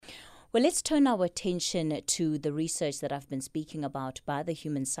Well, let's turn our attention to the research that I've been speaking about by the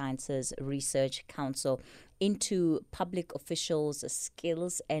Human Sciences Research Council into public officials'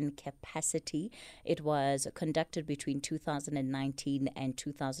 skills and capacity. It was conducted between 2019 and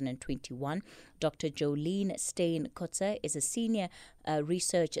 2021. Dr. Joleen Steyn Kotze is a senior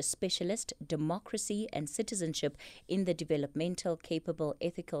research specialist, democracy and citizenship in the Developmental Capable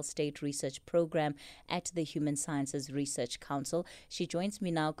Ethical State Research Program at the Human Sciences Research Council. She joins me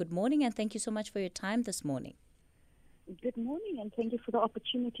now. Good morning, and thank you so much for your time this morning. Good morning, and thank you for the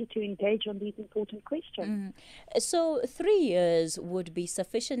opportunity to engage on these important questions. So 3 years would be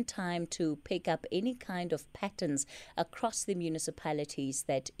sufficient time to pick up any kind of patterns across the municipalities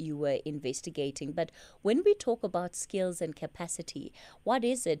that you were investigating. But when we talk about skills and capacity, what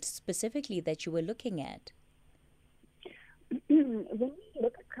is it specifically that you were looking at? When we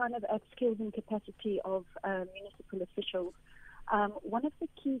look at skills and capacity of municipal officials, one of the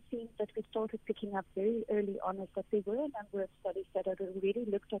key themes that we started picking up very early on is that there were a number of studies that had already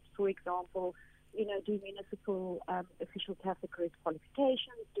looked at, for example, do municipal officials have the correct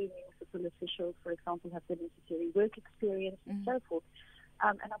qualifications? Do municipal officials, for example, have the necessary work experience and so forth?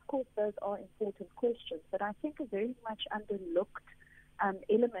 And of course, those are important questions. But I think a very much underlooked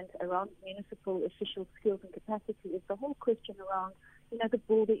element around municipal official skills and capacity is the whole question around, the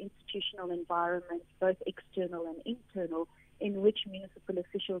broader institutional environment, both external and internal, in which municipal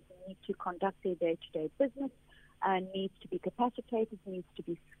officials need to conduct their day-to-day business and needs to be capacitated, needs to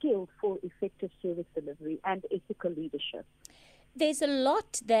be skilled for effective service delivery and ethical leadership. There's a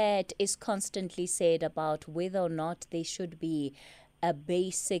lot that is constantly said about whether or not there should be a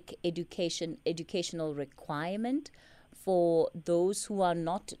basic educational requirement for those who are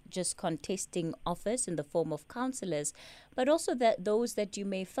not just contesting office in the form of councillors, but also that those that you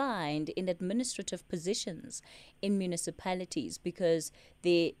may find in administrative positions in municipalities, because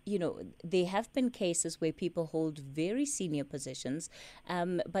there have been cases where people hold very senior positions,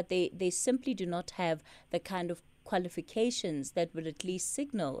 but they simply do not have the kind of qualifications that would at least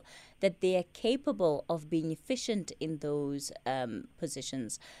signal that they are capable of being efficient in those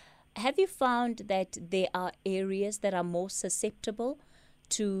positions. Have you found that there are areas that are more susceptible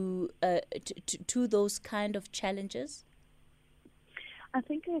to those kind of challenges? I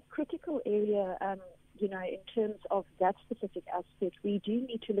think a critical area, in terms of that specific aspect, we do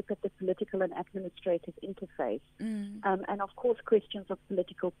need to look at the political and administrative interface. And of course, questions of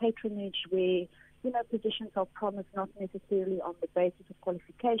political patronage where, positions are promised not necessarily on the basis of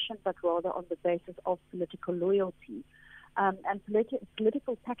qualification, but rather on the basis of political loyalty. And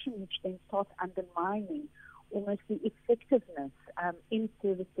political patronage then starts undermining almost the effectiveness in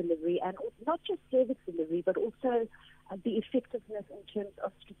service delivery, and not just service delivery, but also the effectiveness in terms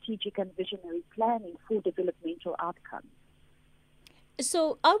of strategic and visionary planning for developmental outcomes.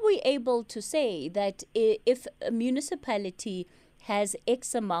 So are we able to say that if a municipality has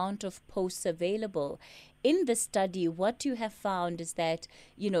X amount of posts available, in the study, what you have found is that,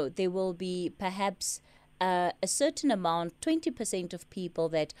 there will be perhaps a certain amount, 20% of people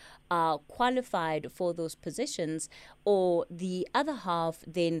that are qualified for those positions, or the other half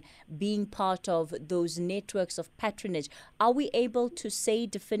then being part of those networks of patronage. Are we able to say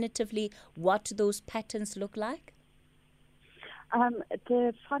definitively what those patterns look like?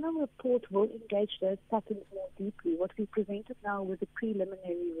 The final report will engage those patterns more deeply. What we presented now were the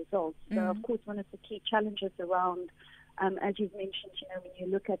preliminary results. So, of course, one of the key challenges around, as you've mentioned, when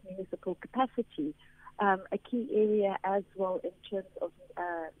you look at municipal capacity, a key area as well in terms of,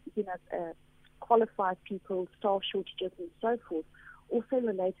 qualified people, staff shortages and so forth, also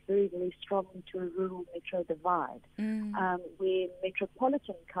relates very, very strongly to a rural-metro divide, where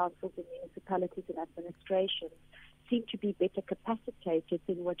metropolitan councils and municipalities and administrations seem to be better capacitated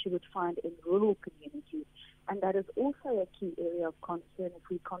than what you would find in rural communities. And that is also a key area of concern if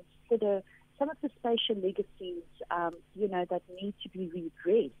we consider some of the spatial legacies, that need to be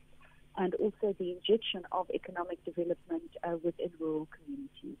redressed, and also the injection of economic development within rural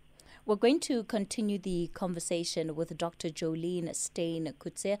communities. We're going to continue the conversation with Dr. Joleen Steyn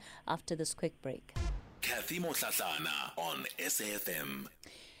Kotze after this quick break. Kathy Motlatlana on SAFM.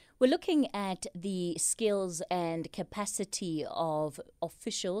 We're looking at the skills and capacity of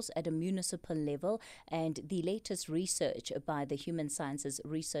officials at a municipal level, and the latest research by the Human Sciences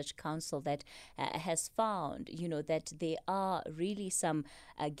Research Council that has found, that there are really some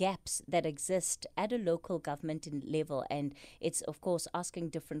gaps that exist at a local government level, and it's of course asking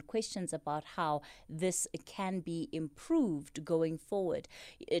different questions about how this can be improved going forward.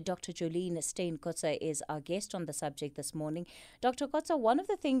 Dr. Joleen Steyn Kotze is our guest on the subject this morning. Dr. Kotze, one of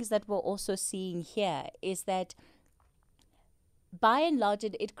the things that we're also seeing here is that by and large,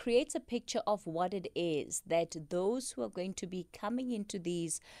 it creates a picture of what it is that those who are going to be coming into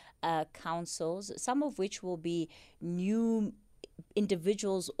these councils, some of which will be new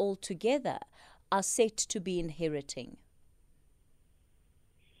individuals altogether, are set to be inheriting.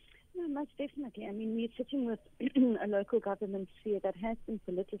 No, most definitely. I mean, we're sitting with a local government sphere that has been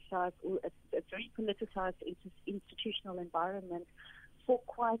politicized, or a very politicized institutional environment for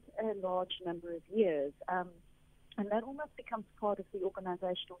quite a large number of years. And that almost becomes part of the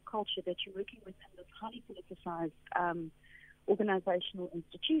organizational culture that you're working within this highly politicized organizational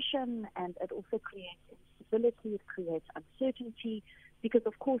institution, and it also creates instability, it creates uncertainty, because,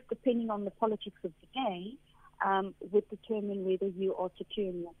 of course, depending on the politics of the day, would determine whether you are secure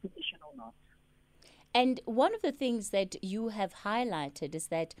in your position or not. And one of the things that you have highlighted is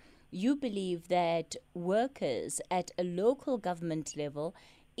that you believe that workers at a local government level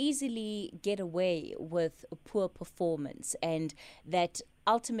easily get away with poor performance, and that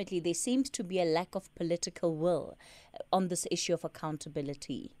ultimately there seems to be a lack of political will on this issue of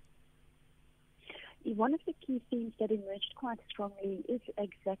accountability. One of the key themes that emerged quite strongly is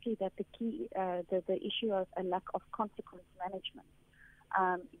exactly that the issue of a lack of consequence management.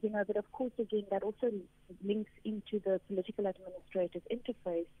 But of course, again, that also links into the political administrative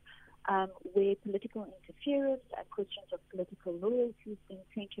interface, where political interference and questions of political loyalties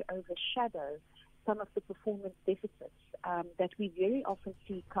tend to overshadow some of the performance deficits that we very often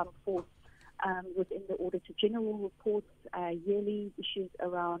see come forth within the Auditor General reports, yearly issues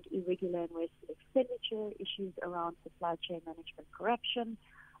around irregular and wasteful expenditure, issues around supply chain management corruption,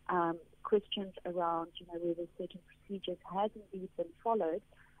 questions around whether certain procedures have indeed been followed.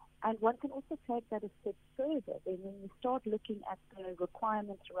 And one can also take that a step further. Then when you start looking at the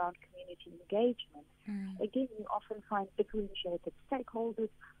requirements around community engagement, again, you often find differentiated stakeholders,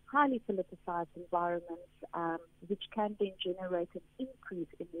 highly politicized environments, which can then generate an increase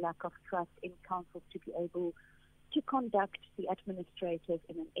in lack of trust in councils to be able to conduct the administrative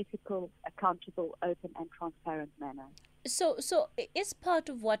in an ethical, accountable, open and transparent manner. So is part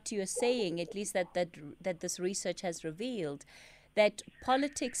of what you're saying, at least that this research has revealed, that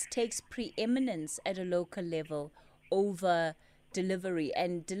politics takes preeminence at a local level over delivery,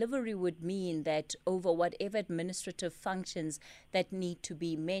 and delivery would mean that over whatever administrative functions that need to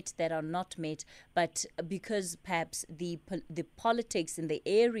be met that are not met, but because perhaps the politics in the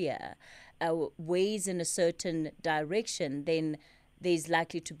area weighs in a certain direction, then there's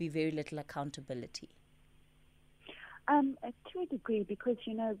likely to be very little accountability. To a degree, because,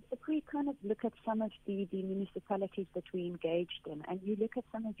 if we kind of look at some of the municipalities that we engaged in, and you look at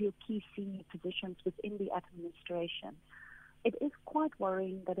some of your key senior positions within the administration, it is quite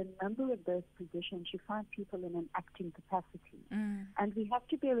worrying that a number of those positions you find people in an acting capacity. And we have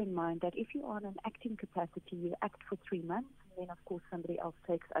to bear in mind that if you are in an acting capacity, you act for 3 months, and then, of course, somebody else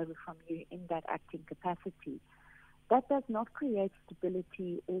takes over from you in that acting capacity. That does not create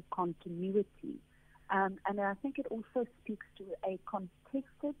stability or continuity. And I think it also speaks to a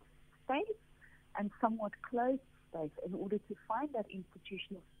contested space and somewhat closed space in order to find that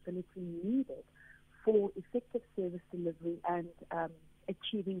institutional stability needed for effective service delivery and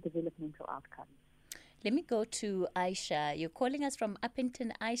achieving developmental outcomes. Let me go to Aisha. You're calling us from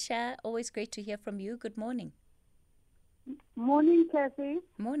Uppington, Aisha. Always great to hear from you. Good morning. Morning, Kathy.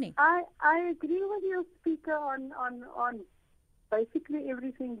 Morning. I agree with your speaker on basically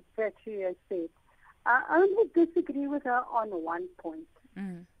everything that she has said. I only disagree with her on one point.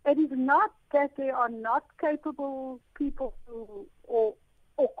 It is not that there are not capable people or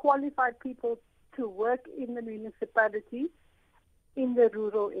qualified people to work in the municipalities in the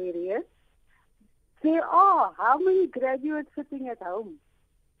rural areas. There are. How many graduates sitting at home?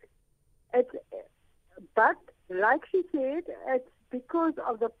 But like she said, it's because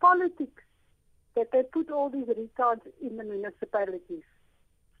of the politics that they put all these retards in the municipalities.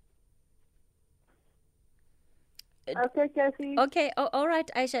 Okay, Kathy. Okay, all right,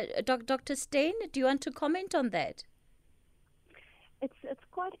 Aisha. Dr. Steyn, do you want to comment on that? It's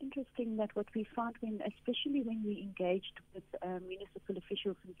quite interesting that what we found especially when we engaged with municipal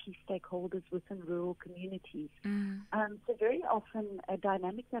officials and key stakeholders within rural communities. So very often a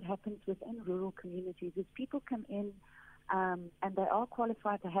dynamic that happens within rural communities is people come in and they are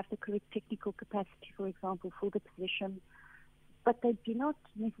qualified, they have the correct technical capacity, for example, for the position, but they do not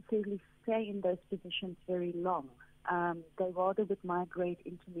necessarily stay in those positions very long. They rather would migrate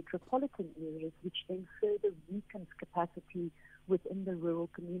into metropolitan areas, which then further weakens capacity within the rural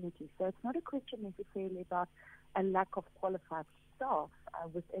community. So it's not a question necessarily about a lack of qualified staff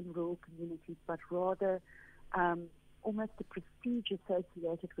within rural communities, but rather almost the prestige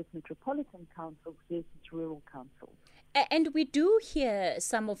associated with metropolitan councils versus rural councils. And we do hear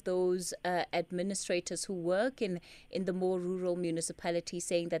some of those administrators who work in the more rural municipalities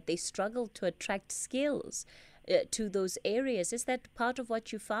saying that they struggle to attract skills to those areas. Is that part of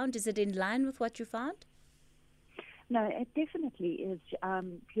what you found? Is it in line with what you found? No, it definitely is,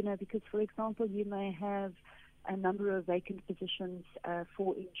 because, for example, you may have a number of vacant positions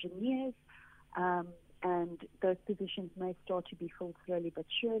for engineers, and those positions may start to be filled slowly but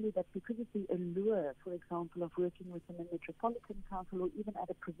surely, but because of the allure, for example, of working within a metropolitan council or even at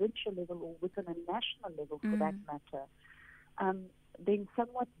a provincial level or within a national level for that matter, then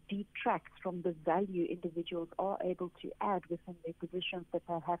somewhat detracts from the value individuals are able to add within their positions that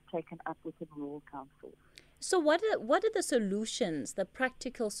they have taken up within rural councils. So what are the solutions, the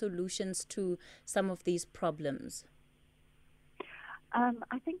practical solutions to some of these problems?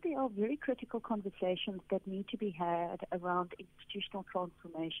 I think there are very critical conversations that need to be had around institutional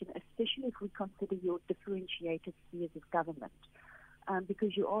transformation, especially if we consider your differentiated spheres of government,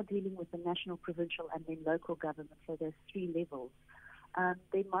 because you are dealing with the national, provincial, and then local government, so there's 3 levels.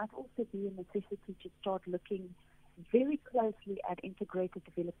 There might also be a necessity to start looking very closely at integrated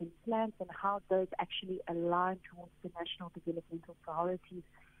development plans and how those actually align towards the national developmental priorities,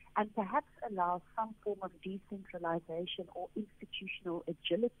 and perhaps allow some form of decentralization or institutional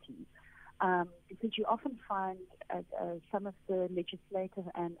agility, because you often find some of the legislative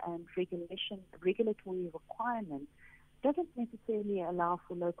and regulatory requirements doesn't necessarily allow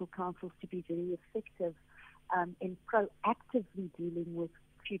for local councils to be very effective in proactively dealing with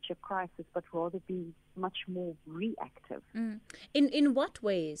future crisis, but rather be much more reactive. In what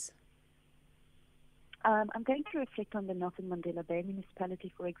ways? I'm going to reflect on the Nelson Mandela Bay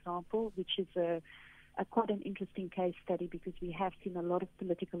municipality, for example, which is a quite an interesting case study because we have seen a lot of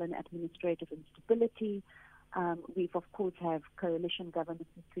political and administrative instability. We've, of course, have coalition government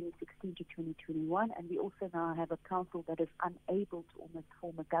from 2016 to 2021, and we also now have a council that is unable to almost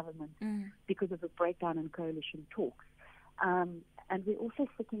form a government because of a breakdown in coalition talks. And we're also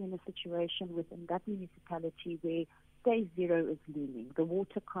sitting in a situation within that municipality where day zero is looming. The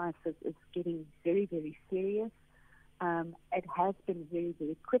water crisis is getting very, very serious. It has been very,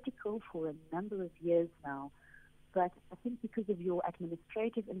 very critical for a number of years now. But I think because of your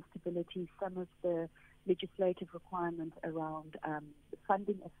administrative instability, some of the legislative requirements around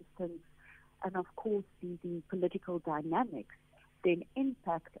funding assistance, and of course the political dynamics, then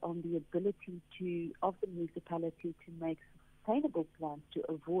impact on the ability of the municipality to make sustainable plans to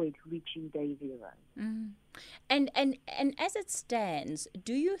avoid reaching day zero. And as it stands,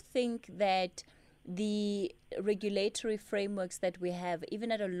 do you think that the regulatory frameworks that we have,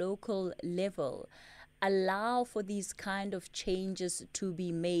 even at a local level, allow for these kind of changes to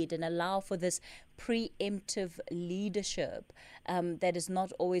be made and allow for this preemptive leadership that is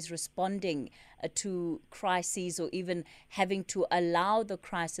not always responding to crises or even having to allow the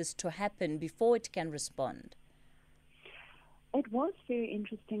crisis to happen before it can respond? It was very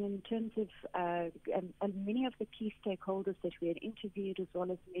interesting in terms of and many of the key stakeholders that we had interviewed, as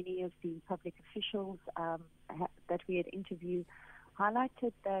well as many of the public officials that we had interviewed,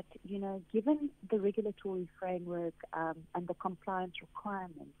 highlighted that, given the regulatory framework and the compliance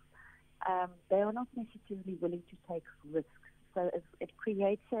requirements, they are not necessarily willing to take risks. So it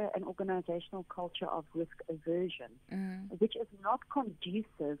creates an organizational culture of risk aversion, which is not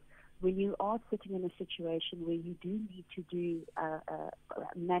conducive when you are sitting in a situation where you do need to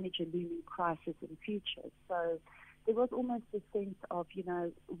manage a looming crisis in future. So there was almost a sense of,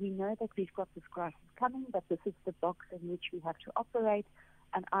 we know that we've got this crisis coming, but this is the box in which we have to operate,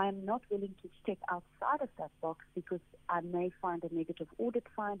 and I'm not willing to step outside of that box because I may find a negative audit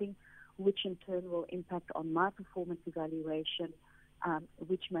finding, which in turn will impact on my performance evaluation,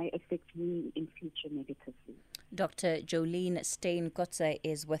 which may affect me in future negatively. Dr. Joleen Steyn Kotze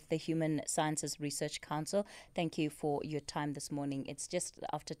is with the Human Sciences Research Council. Thank you for your time this morning. It's just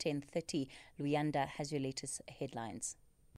after 10:30. Luyanda has your latest headlines.